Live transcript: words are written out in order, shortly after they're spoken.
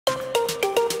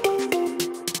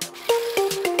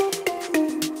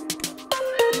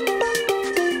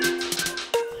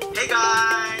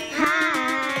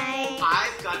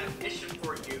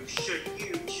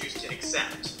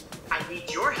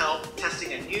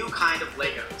kind of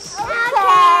Legos.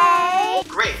 Okay.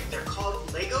 Great, they're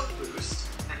called Lego Boost,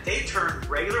 and they turn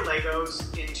regular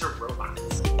Legos into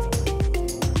robots.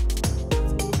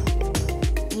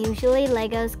 Usually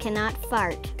Legos cannot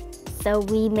fart, so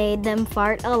we made them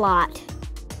fart a lot.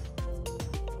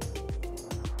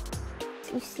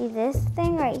 You see this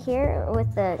thing right here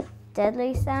with the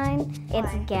deadly sign?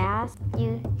 It's gas.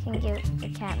 You can give the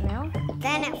cat milk.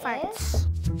 Then it farts.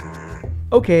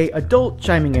 Okay, adult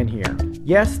chiming in here.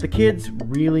 Yes, the kids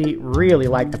really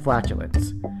like the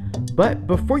flatulence. But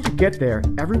before you get there,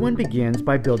 everyone begins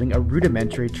by building a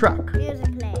rudimentary truck.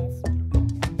 Music plays.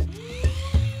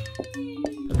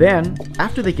 Then,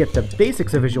 after they get the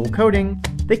basics of visual coding,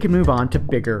 they can move on to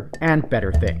bigger and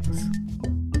better things.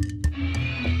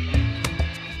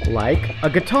 Like a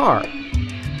guitar.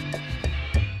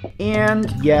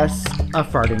 And yes, a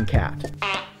farting cat.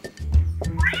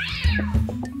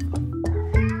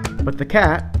 But the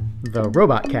cat, the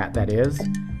robot cat that is,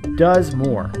 does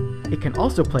more. It can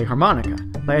also play harmonica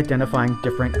by identifying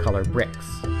different color bricks.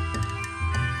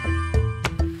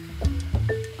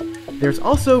 There's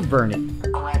also Vernie.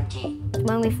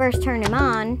 When we first turned him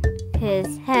on,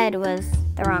 his head was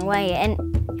the wrong way. And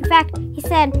in fact, he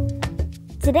said,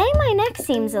 "Today my neck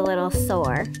seems a little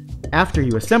sore." After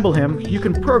you assemble him, you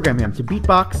can program him to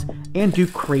beatbox and do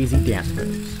crazy dance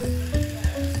moves.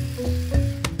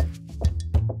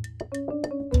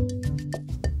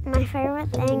 My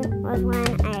favorite thing was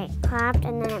when I clapped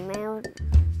and then it moved.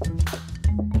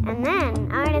 And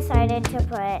then I decided to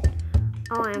put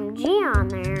OMG on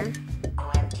there.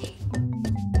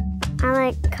 I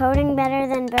like coding better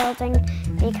than building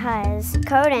because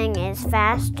coding is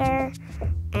faster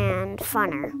and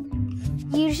funner.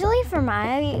 Usually for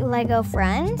my Lego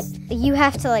friends, you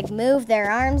have to like move their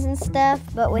arms and stuff,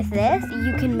 but with this,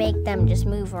 you can make them just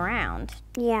move around.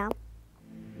 Yeah.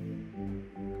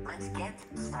 Let's get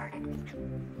started.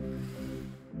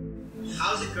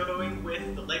 How's it going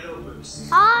with the Lego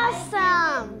Boost?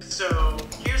 Awesome! So,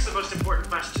 here's the most important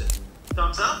question.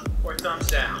 Thumbs up or thumbs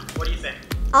down? What do you think?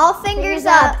 All fingers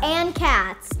up and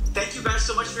cats. Thank you guys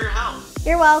so much for your help.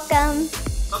 You're welcome.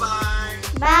 Bye-bye.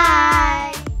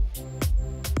 Bye.